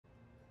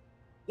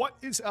What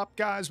is up,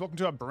 guys? Welcome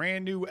to a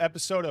brand new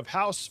episode of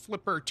House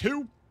Flipper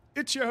 2.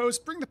 It's your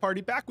host, Bring the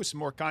Party, back with some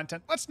more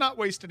content. Let's not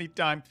waste any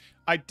time.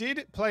 I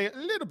did play a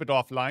little bit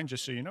offline,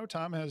 just so you know.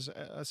 Tom has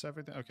us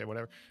everything. Okay,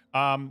 whatever.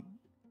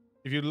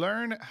 If you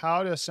learn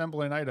how to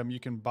assemble an item, you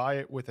can buy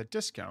it with a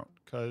discount,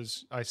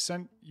 because I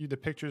sent you the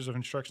pictures of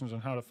instructions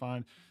on how to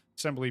find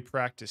assembly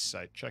practice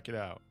site. Check it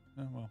out.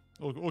 Well,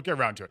 we'll get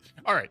around to it.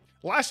 All right.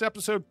 Last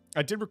episode,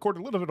 I did record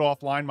a little bit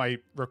offline. My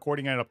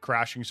recording ended up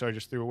crashing, so I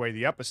just threw away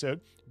the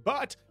episode.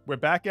 But we're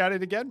back at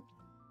it again.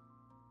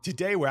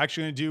 Today, we're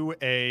actually going to do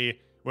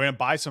we're going to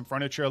buy some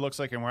furniture, it looks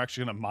like, and we're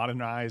actually going to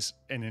modernize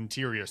an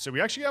interior. So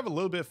we actually have a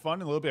little bit of fun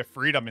and a little bit of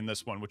freedom in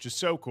this one, which is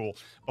so cool.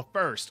 But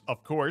first,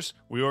 of course,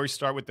 we always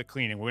start with the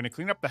cleaning. We're going to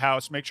clean up the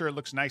house, make sure it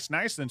looks nice,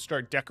 then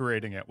start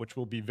decorating it, which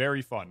will be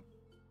very fun.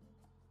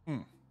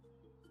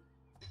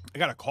 I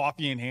got a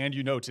coffee in hand.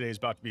 You know today's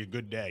about to be a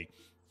good day.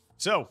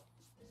 So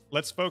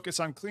let's focus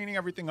on cleaning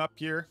everything up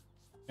here,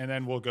 and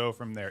then we'll go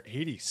from there.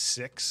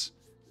 86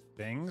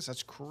 things?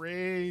 That's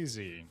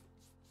crazy.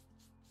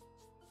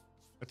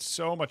 That's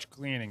so much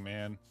cleaning,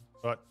 man.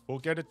 But we'll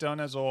get it done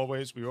as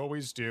always. We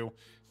always do.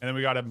 And then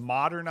we got to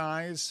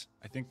modernize.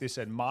 I think they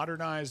said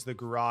modernize the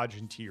garage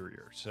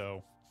interior.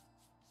 So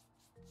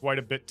quite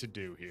a bit to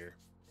do here.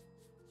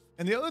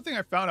 And the other thing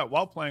I found out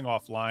while playing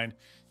offline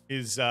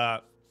is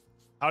how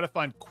to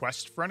find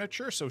quest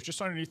furniture. So it's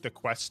just underneath the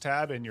quest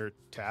tab in your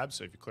tab.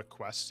 So if you click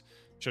quest,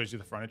 it shows you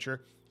the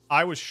furniture.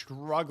 I was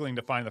struggling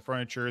to find the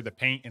furniture, the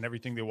paint, and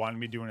everything. They wanted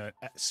me doing a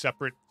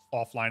separate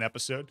offline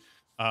episode.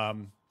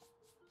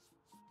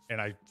 And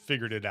I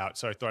figured it out.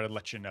 So I thought I'd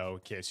let you know in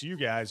case you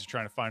guys are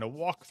trying to find a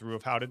walkthrough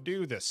of how to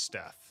do this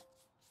stuff.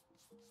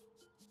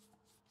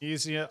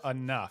 Easy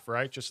enough,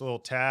 right? Just a little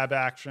tab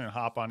action and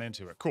hop on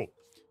into it. Cool.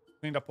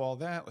 Cleaned up all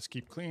that. Let's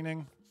keep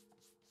cleaning.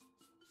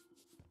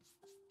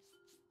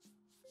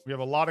 We have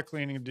a lot of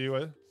cleaning to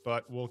do,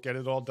 but we'll get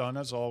it all done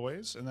as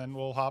always, and then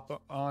we'll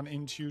hop on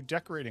into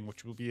decorating,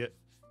 which will be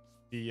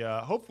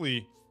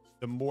hopefully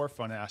the more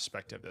fun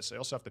aspect of this. I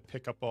also have to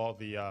pick up all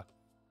the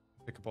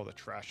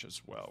trash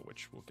as well,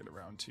 which we'll get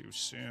around to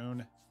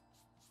soon.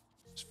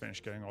 Just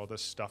finish getting all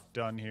this stuff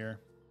done here.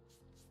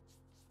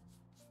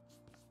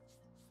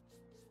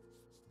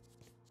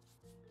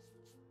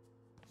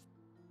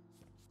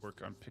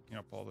 Work on picking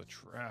up all the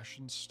trash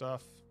and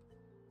stuff.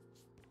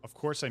 Of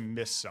course, I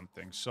missed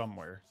something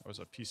somewhere. That was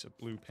a piece of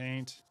blue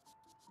paint.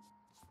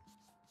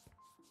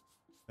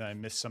 Then I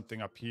missed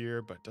something up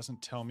here, but it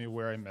doesn't tell me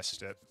where I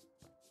missed it.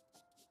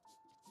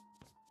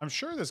 I'm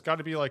sure there's got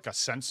to be like a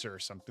sensor or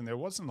something. There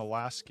was in the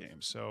last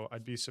game, so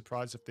I'd be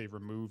surprised if they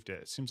removed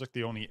it. It seems like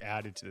they only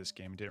added to this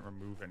game and didn't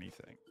remove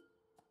anything.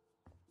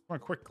 From a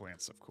quick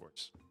glance, of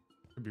course.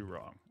 Could be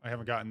wrong. I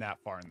haven't gotten that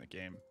far in the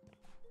game.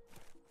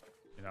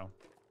 You know?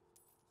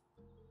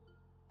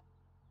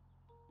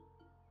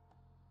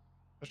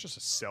 There's just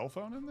a cell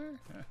phone in there?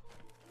 Eh.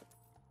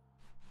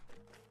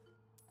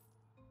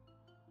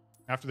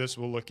 After this,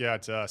 we'll look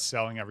at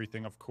selling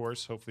everything, of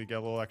course. Hopefully get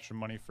a little extra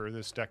money for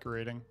this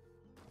decorating.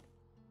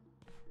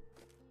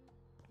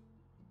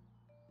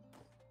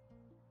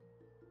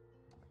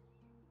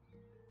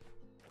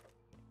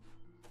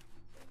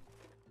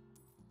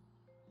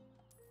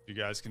 You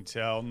guys can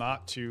tell,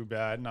 not too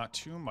bad. Not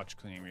too much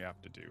cleaning we have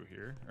to do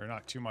here. Or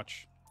not too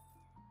much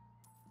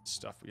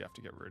stuff we have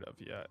to get rid of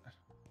yet.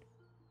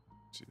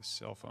 See the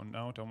cell phone.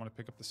 No, don't want to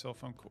pick up the cell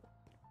phone. Cool.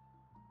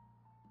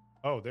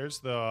 Oh, there's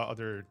the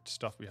other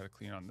stuff we had to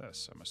clean on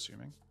this, I'm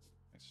assuming.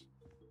 Nice.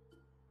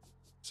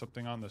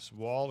 Something on this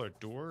wall or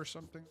door or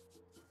something.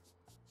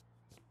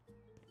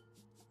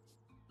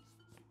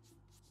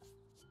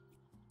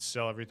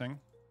 Sell everything.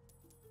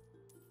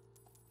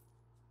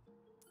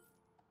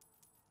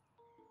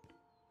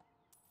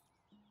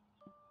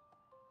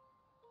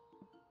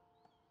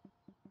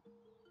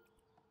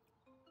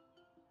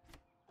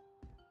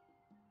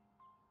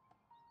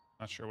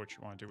 Not sure what you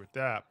want to do with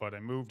that, but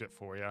I moved it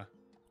for you.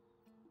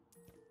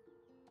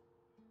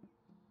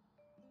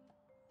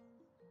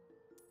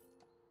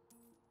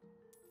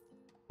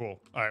 Cool.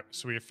 All right,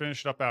 so we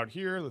finished up out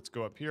here. Let's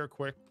go up here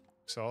quick.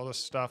 Sell all this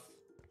stuff.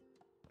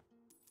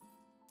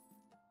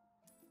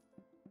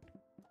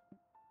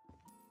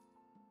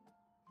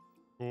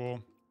 Cool.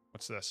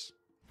 What's this?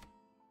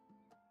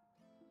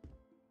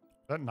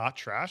 Is that not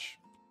trash?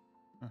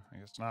 I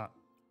guess not.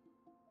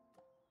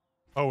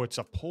 Oh, it's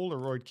a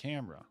Polaroid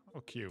camera.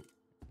 Oh, cute.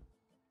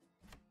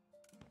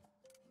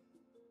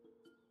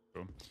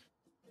 Boom.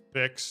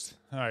 Fixed.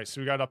 All right,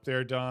 so we got up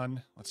there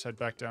done. Let's head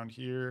back down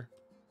here.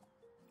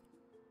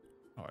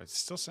 Oh, it's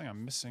still saying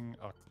I'm missing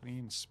a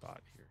clean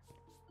spot here.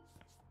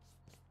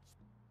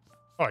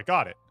 Oh, I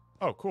got it.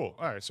 Oh, cool.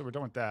 All right, so we're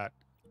done with that.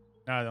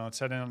 Now then, let's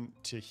head down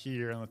to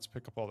here and let's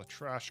pick up all the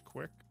trash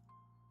quick.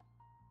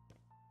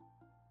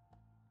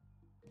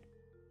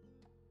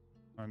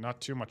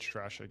 Not too much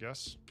trash, I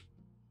guess.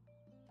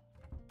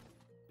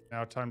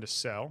 Now time to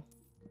sell.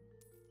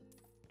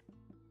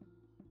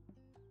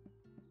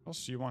 What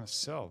else do you want to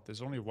sell?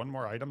 There's only one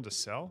more item to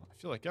sell? I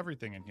feel like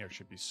everything in here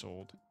should be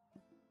sold.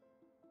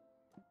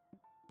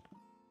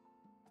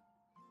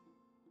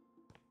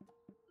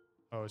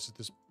 Oh, is it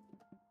this?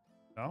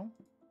 No?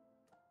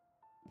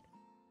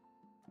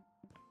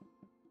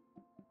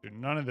 Dude,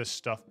 none of this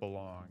stuff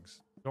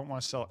belongs. Don't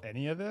want to sell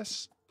any of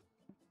this?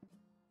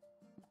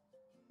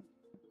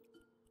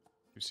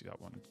 You see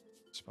that one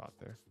spot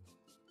there?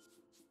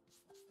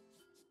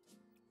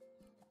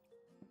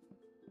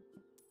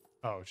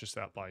 Oh, it's just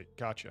that light.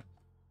 Gotcha.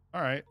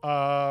 All right.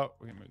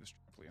 We're gonna move this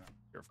trampoline up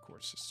here. Of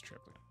course, this is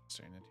trampoline.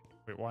 Staying in.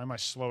 Wait, why am I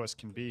slow as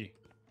can be?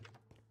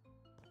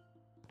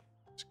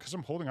 Is it because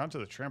I'm holding onto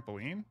the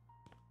trampoline?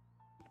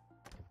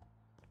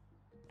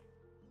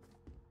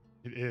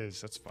 It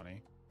is. That's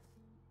funny.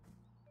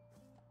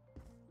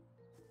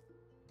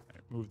 All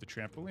right, move the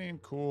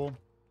trampoline. Cool.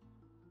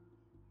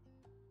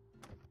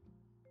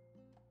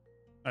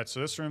 All right, so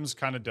this room's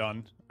kind of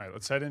done. All right,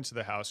 let's head into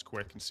the house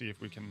quick and see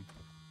if we can...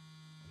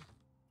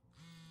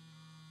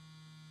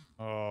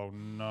 Oh,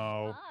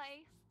 no.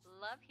 Hi,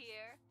 Love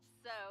here.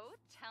 So,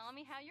 tell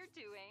me how you're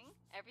doing.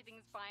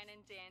 Everything's fine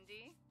and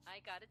dandy. I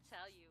gotta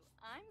tell you,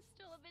 I'm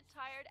still a bit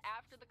tired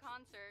after the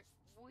concert.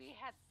 We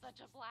had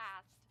such a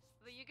blast.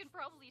 But you can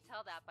probably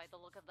tell that by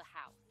the look of the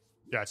house.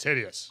 Yeah, it's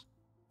hideous.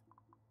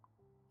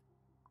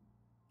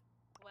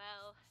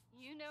 Well,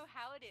 you know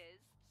how it is.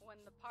 When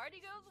the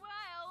party goes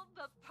wild,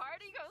 the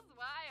party goes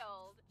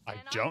wild. I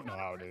And don't I'm know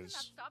not how a it person is.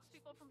 That stops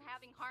people from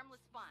having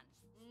harmless fun.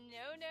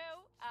 No,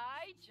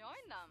 I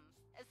join them.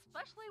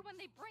 Especially when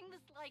they bring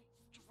this, like,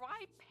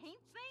 dry paint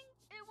thing.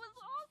 It was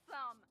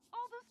awesome.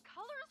 All those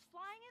colors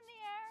flying in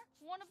the air.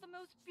 One of the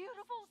most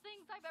beautiful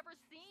things I've ever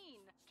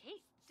seen.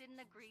 Kate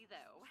didn't agree,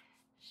 though.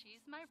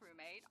 She's my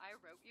roommate. I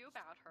wrote you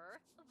about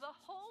her. The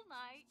whole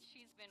night,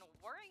 she's been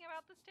worrying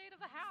about the state of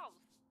the house.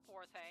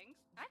 Poor thing.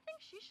 I think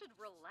she should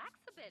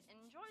relax a bit and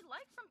enjoy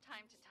life from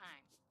time to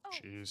time. Oh,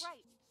 Jeez.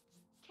 right.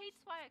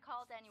 Kate's why I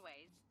called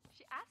anyways.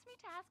 She asked me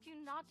to ask you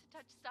not to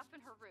touch stuff in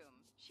her room.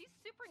 She's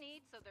super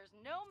neat, so there's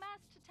no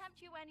mess to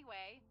tempt you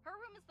anyway. Her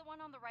room is the one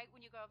on the right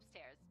when you go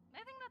upstairs. I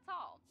think that's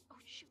all.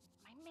 Oh, shoot.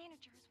 My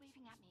manager is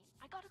waving at me.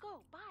 I gotta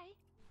go. Bye.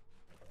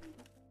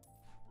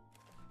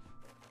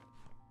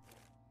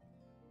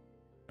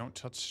 Don't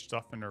touch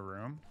stuff in her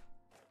room.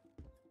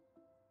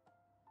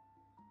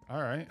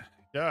 All right.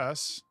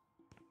 Yes.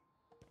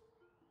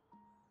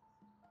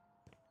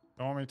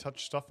 Don't want me to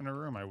touch stuff in her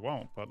room. I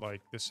won't. But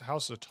like, this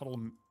house is a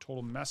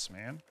total mess,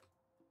 man.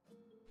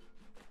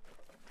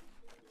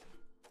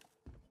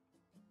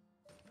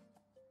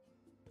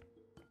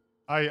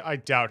 I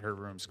doubt her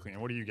room's clean.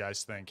 What do you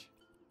guys think?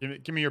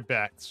 Give me your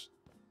bets.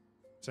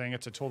 Saying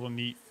it's a total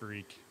neat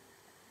freak.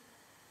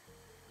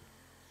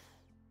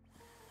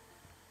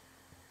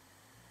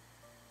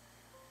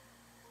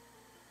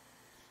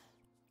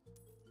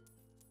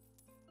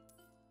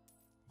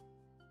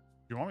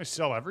 You want me to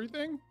sell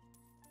everything?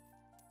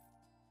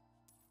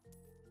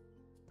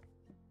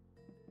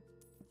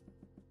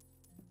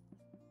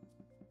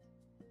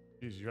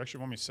 Jeez, you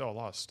actually want me to sell a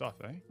lot of stuff,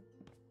 eh?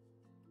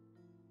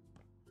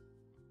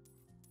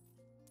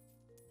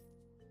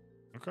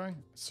 Okay,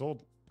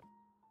 sold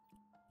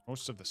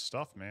most of the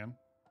stuff, man.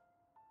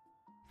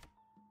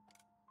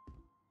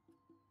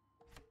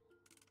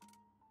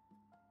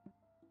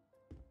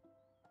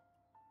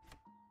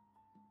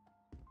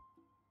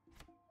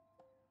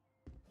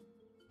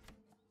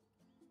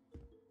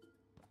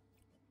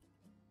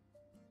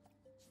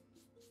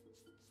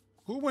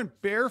 Who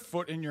went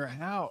barefoot in your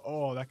house?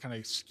 Oh, that kind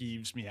of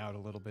skeeves me out a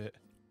little bit.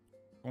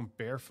 Going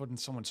barefoot in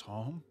someone's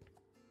home?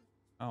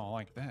 I don't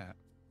like that.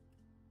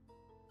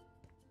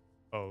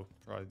 Oh,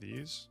 probably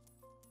these.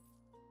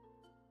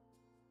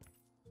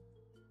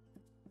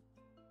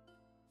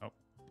 Oh.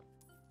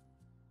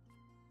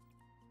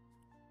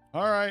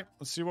 All right,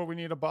 let's see what we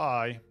need to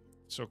buy.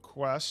 So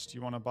quest,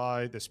 you want to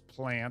buy this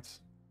plant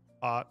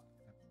pot.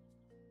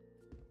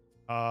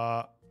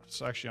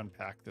 Let's actually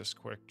unpack this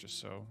quick just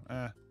so.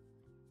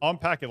 I'll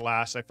unpack it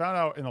last. I found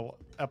out in an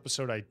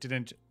episode I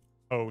didn't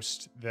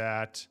post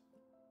that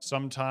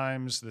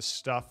sometimes the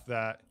stuff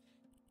that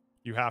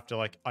you have to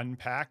like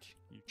unpack,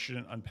 you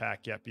shouldn't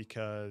unpack yet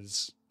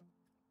because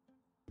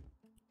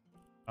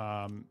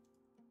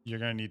you're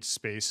gonna need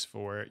space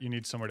for it. You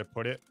need somewhere to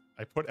put it.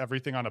 I put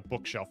everything on a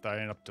bookshelf that I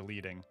ended up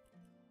deleting.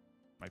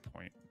 My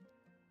point.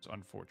 It's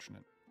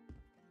unfortunate.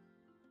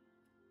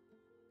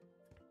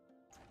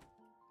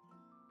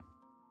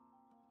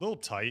 A little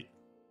tight.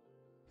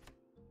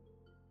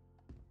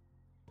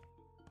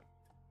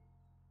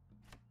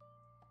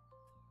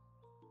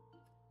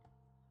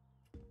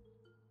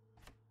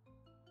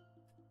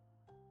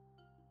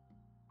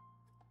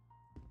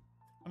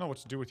 I don't know what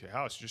to do with your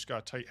house. You just got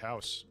a tight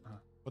house.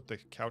 Put the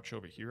couch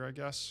over here, I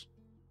guess.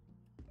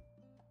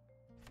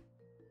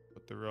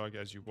 Put the rug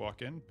as you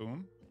walk in.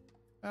 Boom.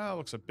 Ah,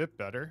 looks a bit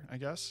better, I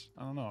guess.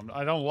 I don't know.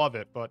 I don't love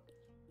it, but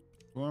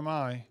who am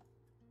I? I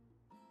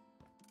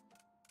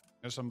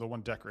guess I'm the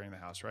one decorating the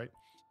house, right?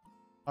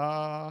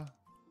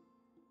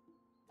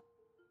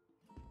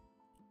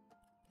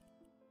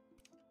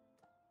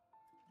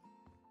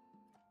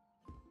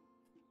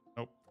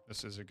 Nope.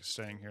 This isn't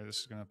staying here. This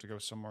is going to have to go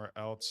somewhere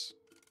else.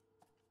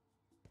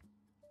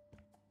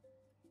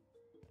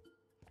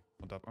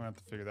 I'll lined up. I'm gonna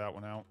have to figure that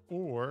one out.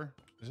 Or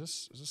is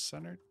this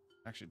centered?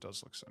 Actually, it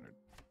does look centered.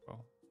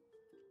 Well,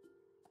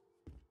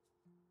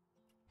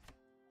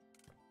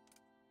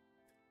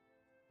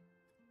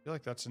 I feel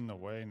like that's in the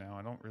way now.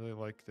 I don't really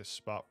like this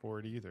spot for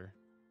it either.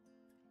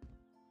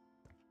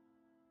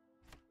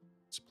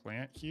 Let's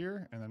plant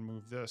here and then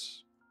move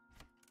this.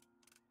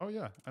 Oh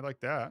yeah, I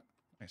like that.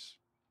 Nice.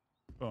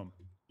 Boom.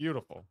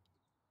 Beautiful.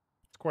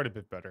 It's quite a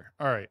bit better.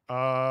 All right.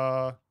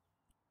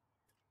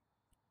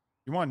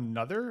 You want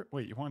another?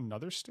 Wait, you want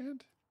another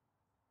stand?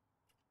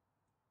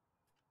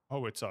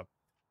 Oh, it's up.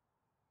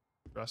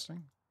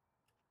 Resting.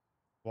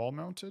 Wall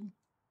mounted.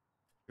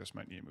 Guess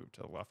might need to move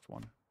to the left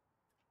one.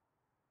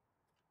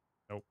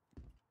 Nope.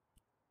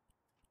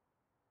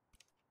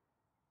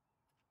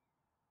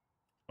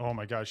 Oh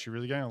my gosh, you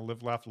really getting a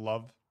live, laugh,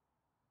 love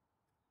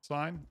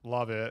sign?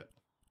 Love it.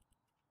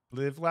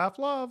 Live, laugh,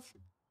 love.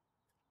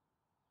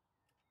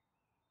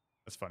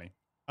 That's funny.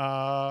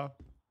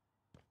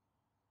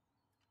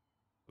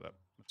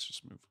 Let's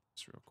just move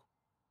this real quick.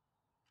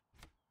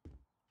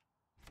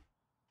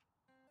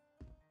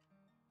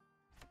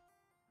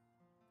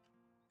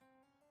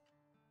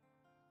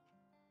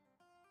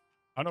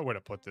 I don't know where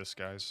to put this,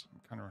 guys. I'm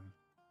kind of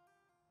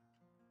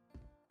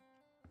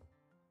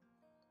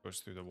goes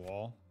through the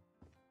wall.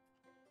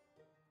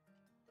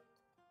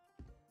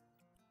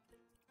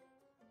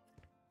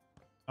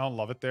 I don't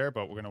love it there,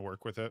 but we're gonna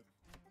work with it.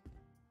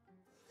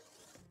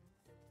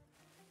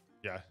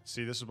 Yeah,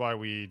 see, this is why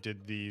we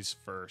did these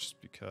first,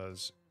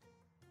 because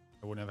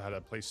I wouldn't have had a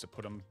place to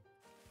put them.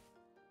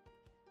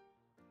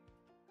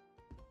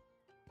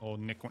 Old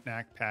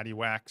knick-knack,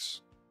 patty-whacks.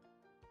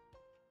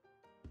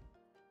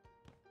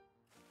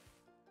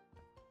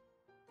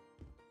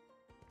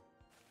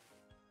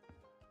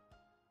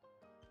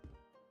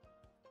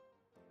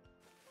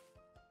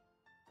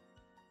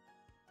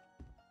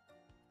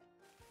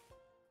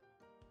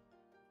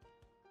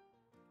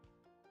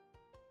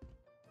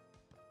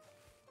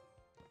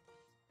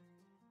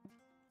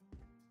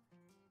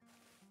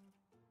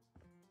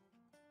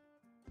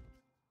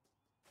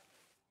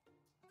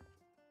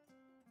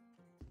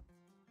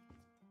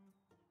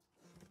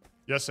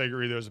 Yes, I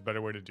agree there's a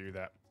better way to do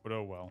that, but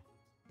oh well.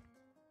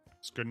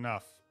 It's good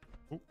enough.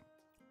 Ooh.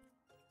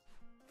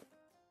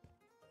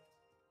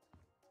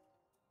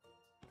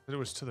 It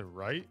was to the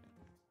right?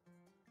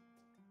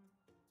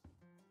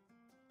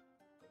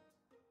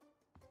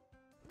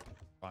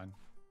 Fine.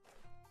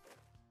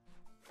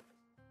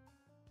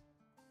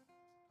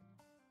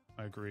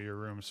 I agree, your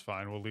room's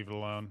fine. We'll leave it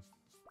alone.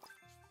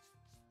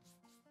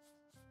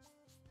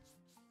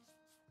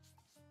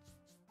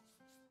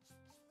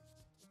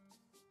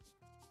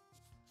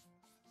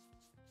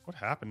 What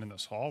happened in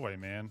this hallway,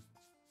 man?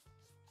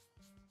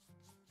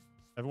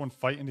 Everyone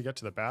fighting to get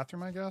to the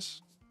bathroom, I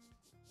guess?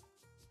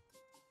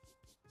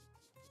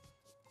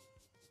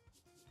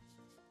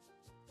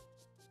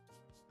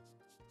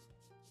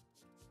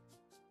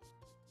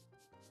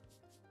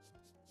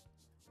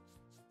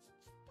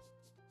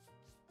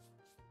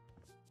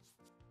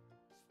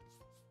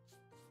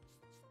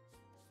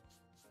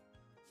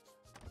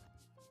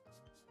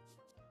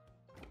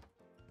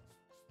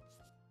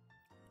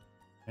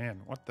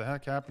 Man, what the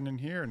heck happened in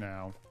here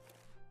now?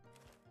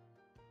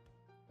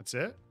 That's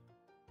it?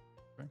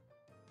 Okay.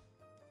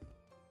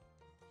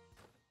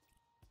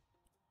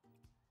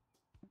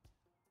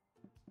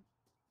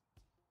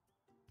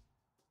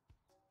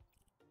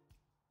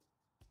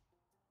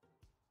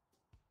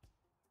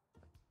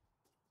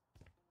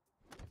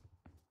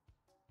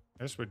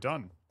 I guess we're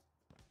done.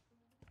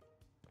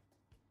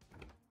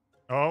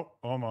 Oh,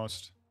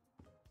 almost.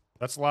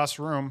 That's the last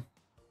room.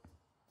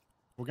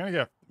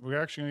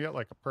 We're actually gonna get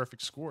like a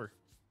perfect score.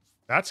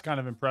 That's kind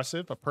of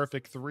impressive. A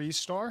perfect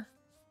 3-star.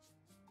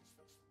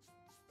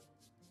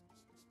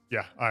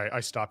 Yeah, I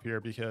stop here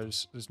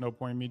because there's no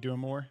point in me doing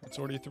more. It's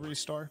already a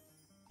 3-star.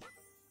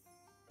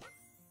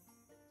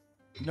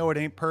 No, it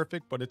ain't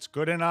perfect, but it's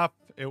good enough.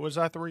 It was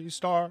a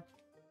 3-star.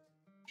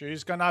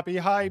 She's gonna be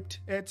hyped.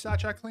 It's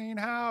such a clean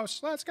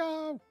house. Let's go.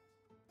 All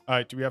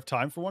right, do we have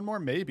time for one more?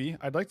 Maybe.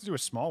 I'd like to do a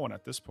small one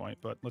at this point,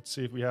 but let's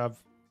see if we have...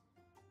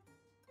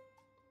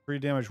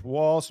 Pre-damaged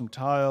wall, some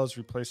tiles,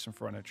 replace some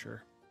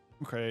furniture.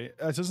 Okay,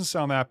 that doesn't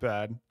sound that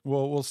bad.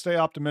 We'll stay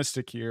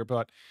optimistic here,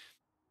 but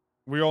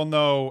we all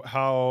know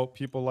how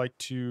people like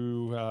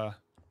to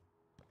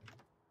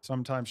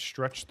sometimes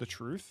stretch the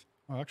truth.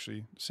 Oh,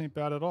 actually, this ain't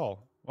bad at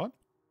all. What?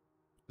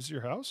 This is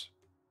your house?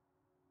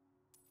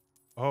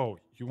 Oh,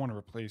 you want to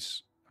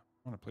replace...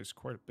 I want to replace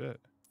quite a bit.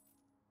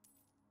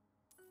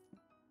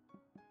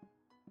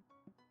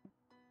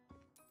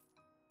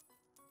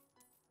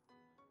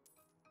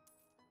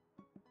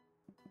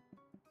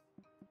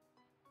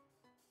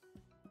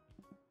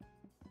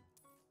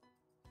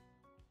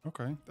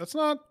 Okay, it's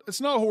not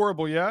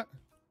horrible yet.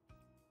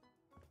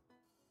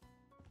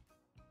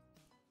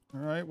 All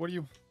right, what do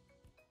you...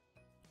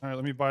 All right,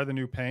 let me buy the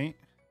new paint.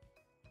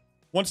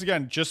 Once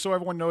again, just so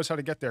everyone knows how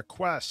to get their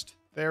quest.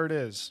 There it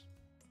is.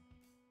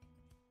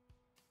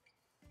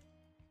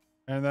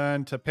 And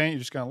then to paint, you're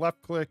just going to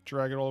left click,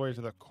 drag it all the way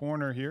to the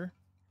corner here.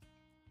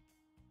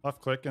 Left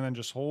click and then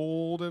just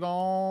hold it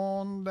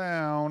on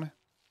down.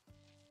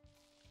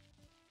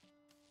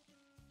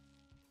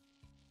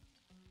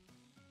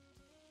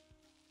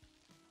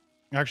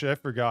 Actually, I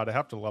forgot. I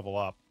have to level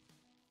up.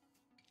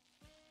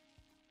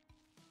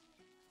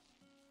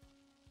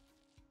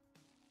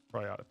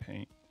 Probably out of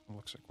paint. It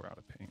looks like we're out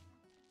of paint.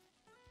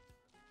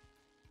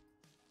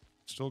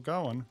 Still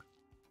going.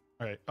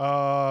 All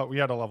right. We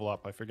had to level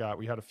up. I forgot.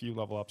 We had a few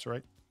level ups,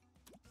 right?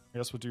 I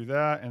guess we'll do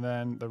that. And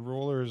then the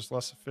ruler is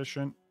less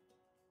efficient.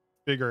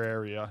 Bigger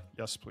area.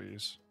 Yes,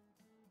 please.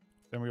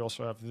 Then we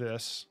also have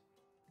this.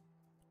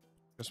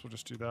 Guess we'll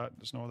just do that.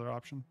 There's no other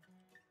option.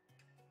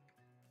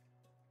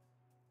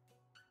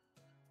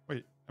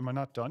 Wait, am I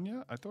not done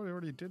yet? I thought I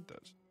already did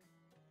this.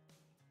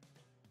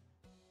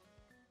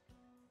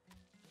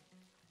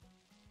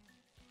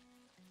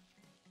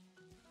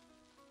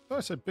 I thought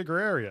I said bigger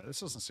area.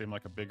 This doesn't seem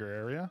like a bigger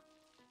area.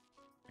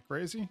 Am I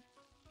crazy?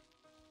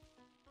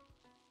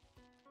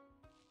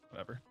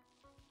 Whatever.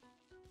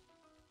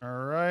 All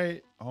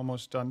right,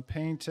 almost done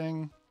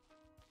painting.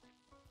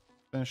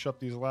 Finish up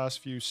these last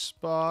few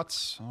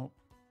spots. Oh,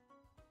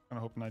 kind of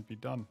hoping I'd be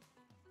done.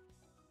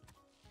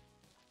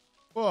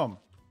 Boom.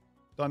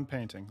 Done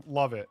painting.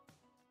 Love it.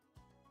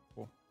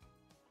 Cool.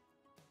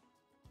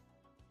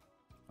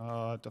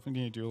 Definitely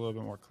need to do a little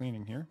bit more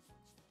cleaning here.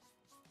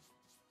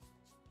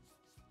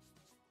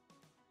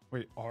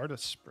 Wait, R to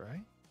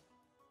spray?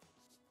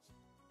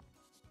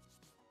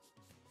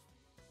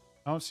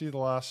 I don't see the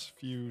last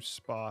few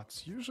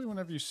spots. Usually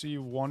whenever you see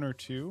one or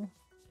two,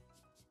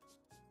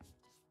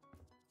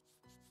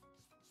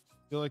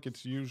 I feel like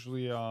it's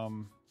usually, yeah,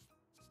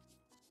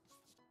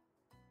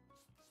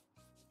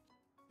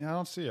 I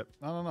don't see it.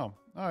 I don't know.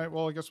 All right,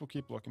 well, I guess we'll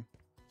keep looking.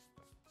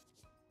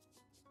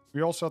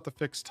 We also have to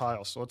fix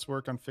tile, so let's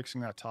work on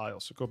fixing that tile.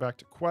 So go back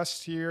to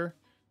quest here.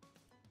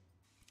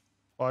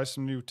 Buy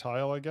some new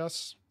tile, I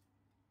guess.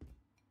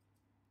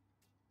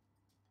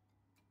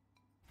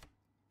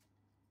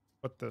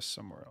 Put this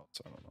somewhere else.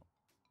 I don't know.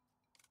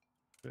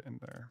 Fit in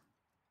there.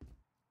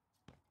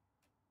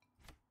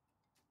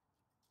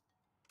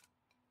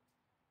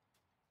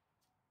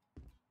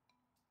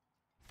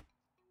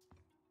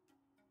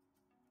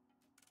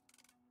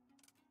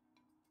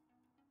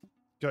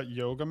 Got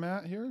yoga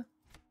mat here.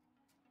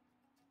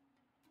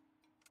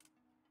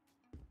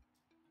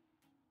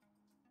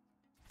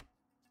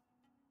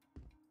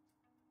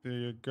 There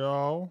you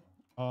go.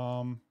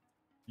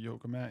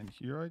 Yoga mat in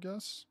here, I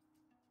guess.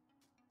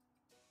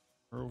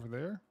 Or over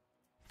there.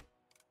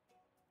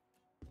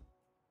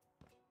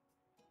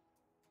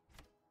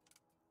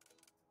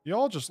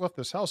 Y'all just left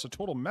this house a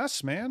total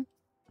mess, man.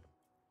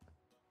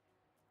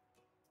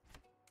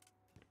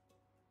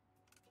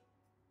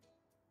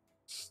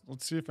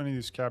 Let's see if any of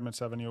these cabinets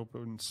have any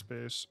open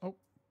space. Oh.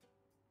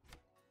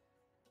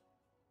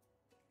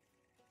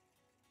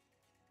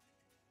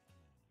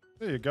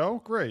 There you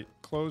go. Great.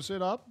 Close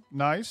it up.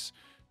 Nice.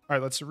 All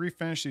right, let's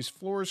refinish these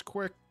floors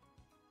quick.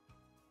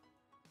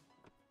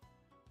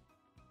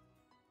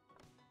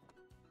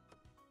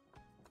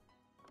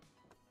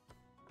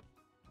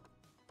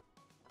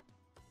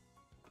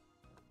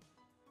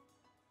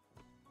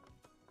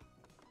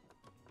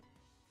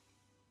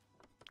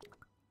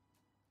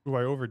 Ooh,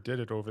 I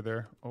overdid it over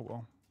there. Oh,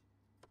 well.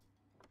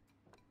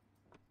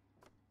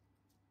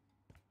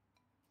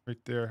 Right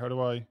there. How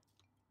do I... Is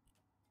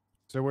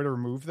there a way to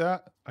remove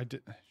that? I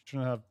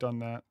shouldn't have done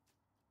that.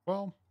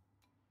 Well.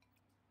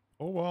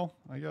 Oh, well,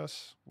 I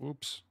guess.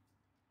 Whoops.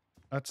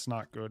 That's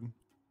not good.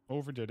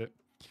 Overdid it.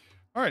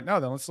 All right,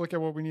 now then, let's look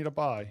at what we need to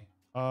buy.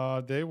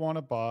 They want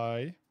to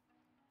buy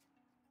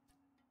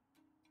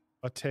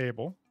a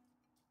table.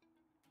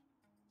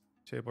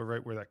 Table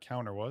right where that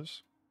counter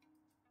was.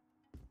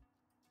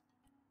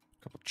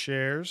 Couple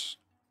chairs.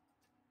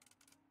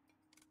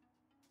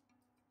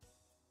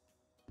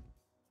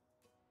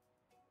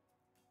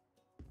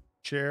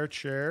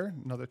 Chair,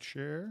 another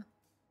chair.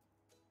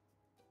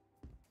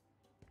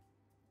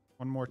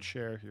 One more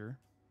chair here.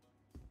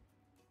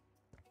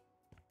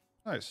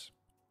 Nice.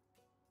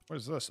 What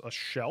is this? A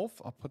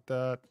shelf? I'll put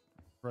that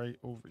right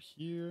over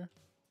here.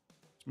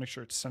 Just make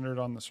sure it's centered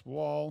on this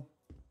wall.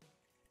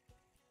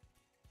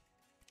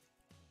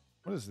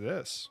 What is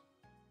this?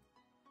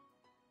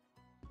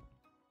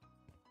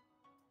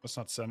 That's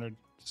not centered.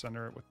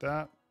 Center it with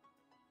that.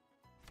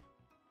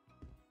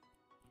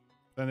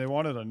 Then they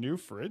wanted a new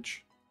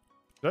fridge.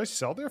 Did I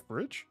sell their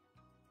fridge?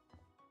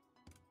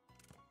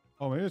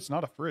 Oh, maybe it's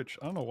not a fridge.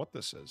 I don't know what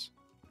this is.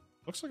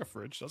 Looks like a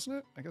fridge, doesn't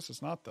it? I guess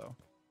it's not, though.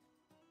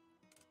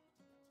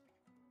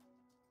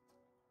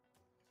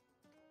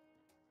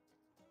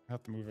 I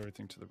have to move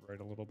everything to the right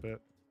a little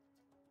bit.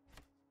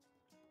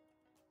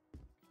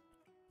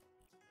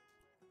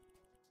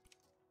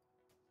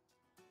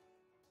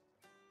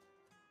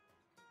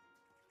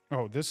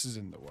 Oh, this is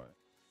in the way.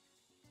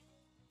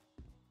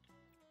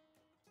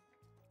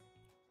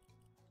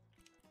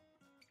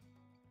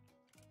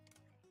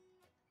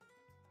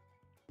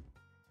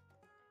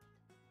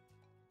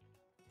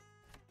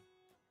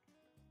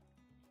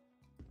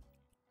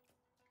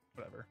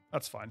 Whatever.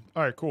 That's fine.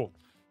 All right, cool.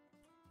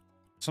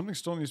 Something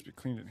still needs to be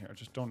cleaned in here. I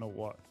just don't know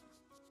what.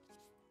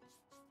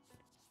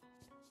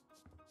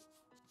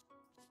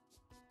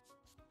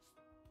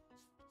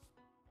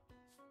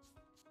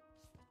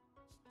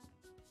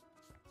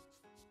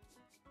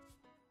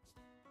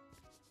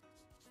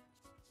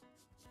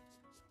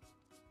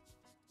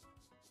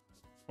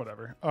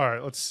 Whatever. All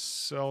right, let's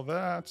sell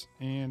that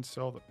and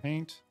sell the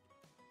paint.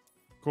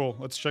 Cool.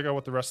 Let's check out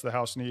what the rest of the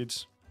house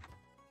needs.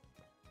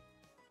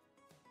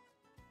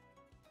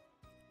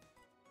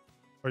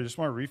 Oh, you just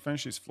want to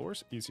refinish these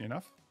floors? Easy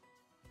enough.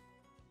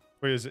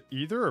 Wait, is it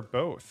either or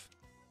both?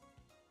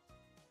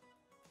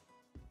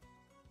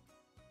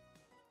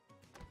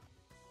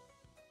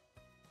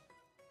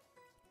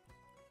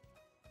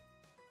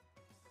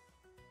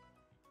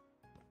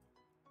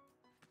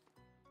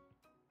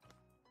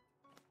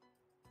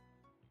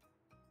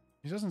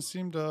 He doesn't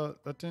seem to...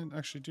 That didn't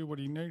actually do what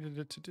he needed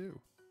it to do.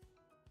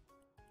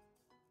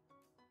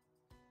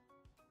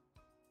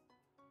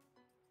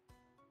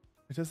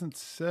 It doesn't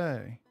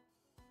say.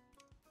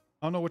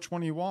 I don't know which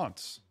one he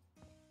wants.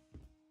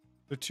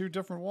 They're two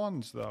different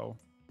ones, though.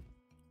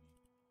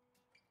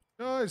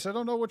 Guys, I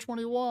don't know which one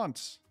he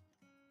wants.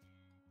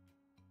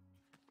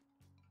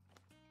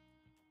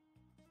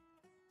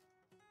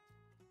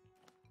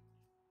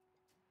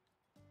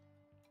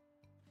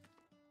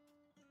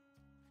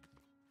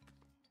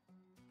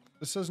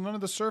 It says none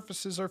of the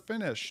surfaces are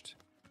finished.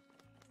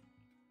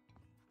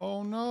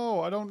 Oh no,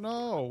 I don't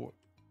know.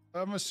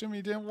 I'm assuming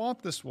he didn't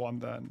want this one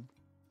then.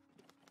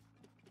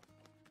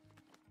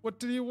 What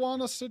did he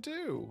want us to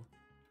do?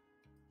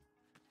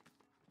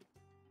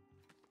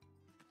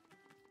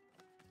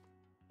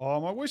 Oh,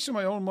 am I wasting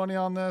my own money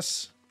on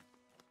this?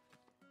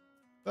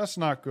 That's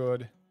not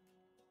good.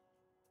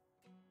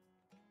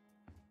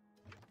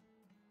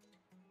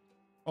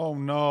 Oh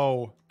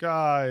no,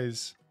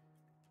 guys.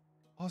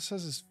 All it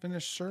says is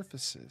finished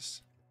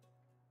surfaces.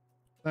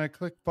 Then I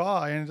click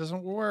buy and it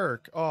doesn't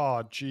work.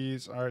 Oh,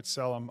 geez. All right,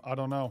 sell them. I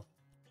don't know.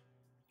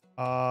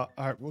 All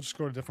right, we'll just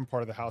go to a different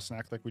part of the house and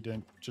act like we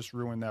didn't just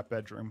ruin that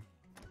bedroom.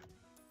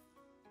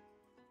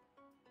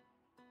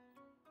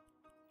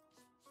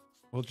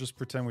 We'll just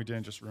pretend we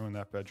didn't just ruin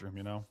that bedroom,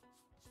 you know?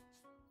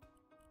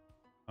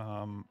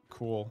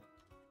 Cool.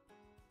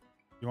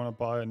 You want to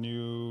buy a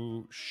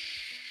new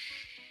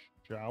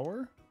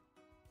shower?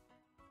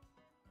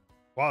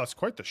 Wow, that's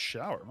quite the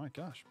shower. My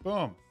gosh.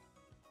 Boom.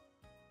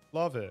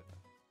 Love it.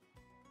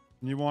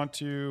 And you want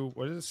to...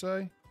 What did it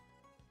say?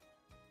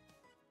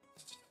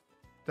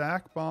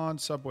 Stack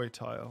bond subway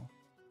tile.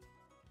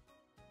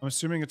 I'm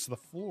assuming it's the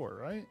floor,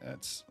 right?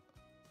 That's...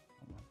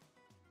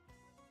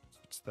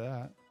 What's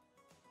that?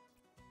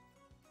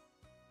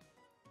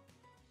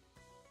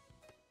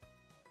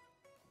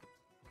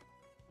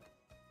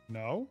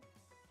 No?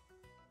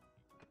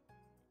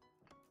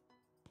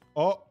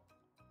 Oh.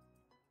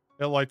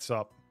 It lights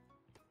up.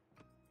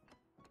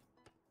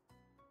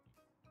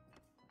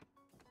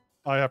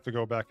 I have to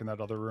go back in that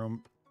other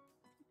room.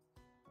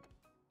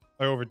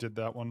 I overdid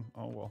that one.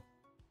 Oh, well.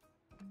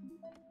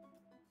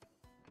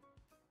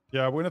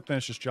 Yeah, I'm going to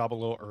finish this job a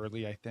little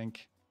early, I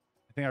think.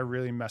 I think I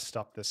really messed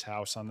up this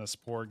house on this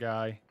poor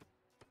guy.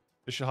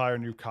 They should hire a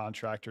new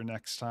contractor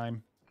next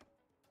time.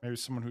 Maybe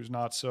someone who's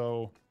not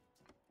so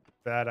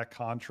bad at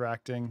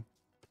contracting.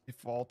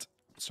 Default.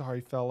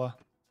 Sorry, fella.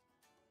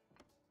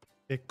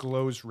 It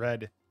glows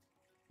red.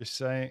 You're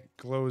saying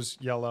glows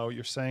yellow.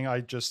 You're saying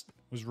I just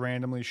was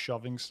randomly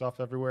shoving stuff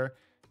everywhere?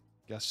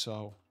 Guess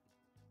so.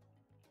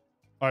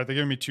 All right, they're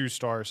giving me 2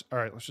 stars. All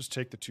right, let's just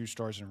take the 2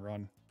 stars and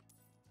run.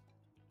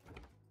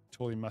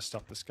 Totally messed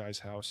up this guy's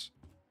house.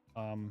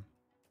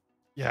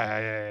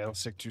 Yeah.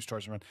 Let's take 2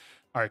 stars and run.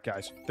 All right,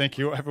 guys. Thank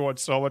you, everyone,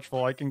 so much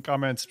for liking,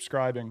 commenting,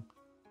 subscribing.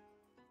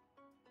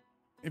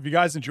 If you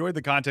guys enjoyed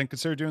the content,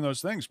 consider doing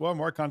those things. We'll have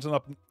more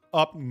content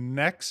up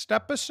next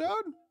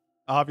episode.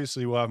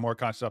 Obviously, we'll have more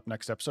content up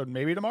next episode.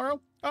 Maybe tomorrow.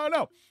 I don't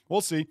know.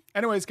 We'll see.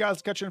 Anyways,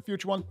 guys, catch you in a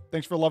future one.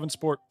 Thanks for love and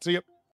support. See ya.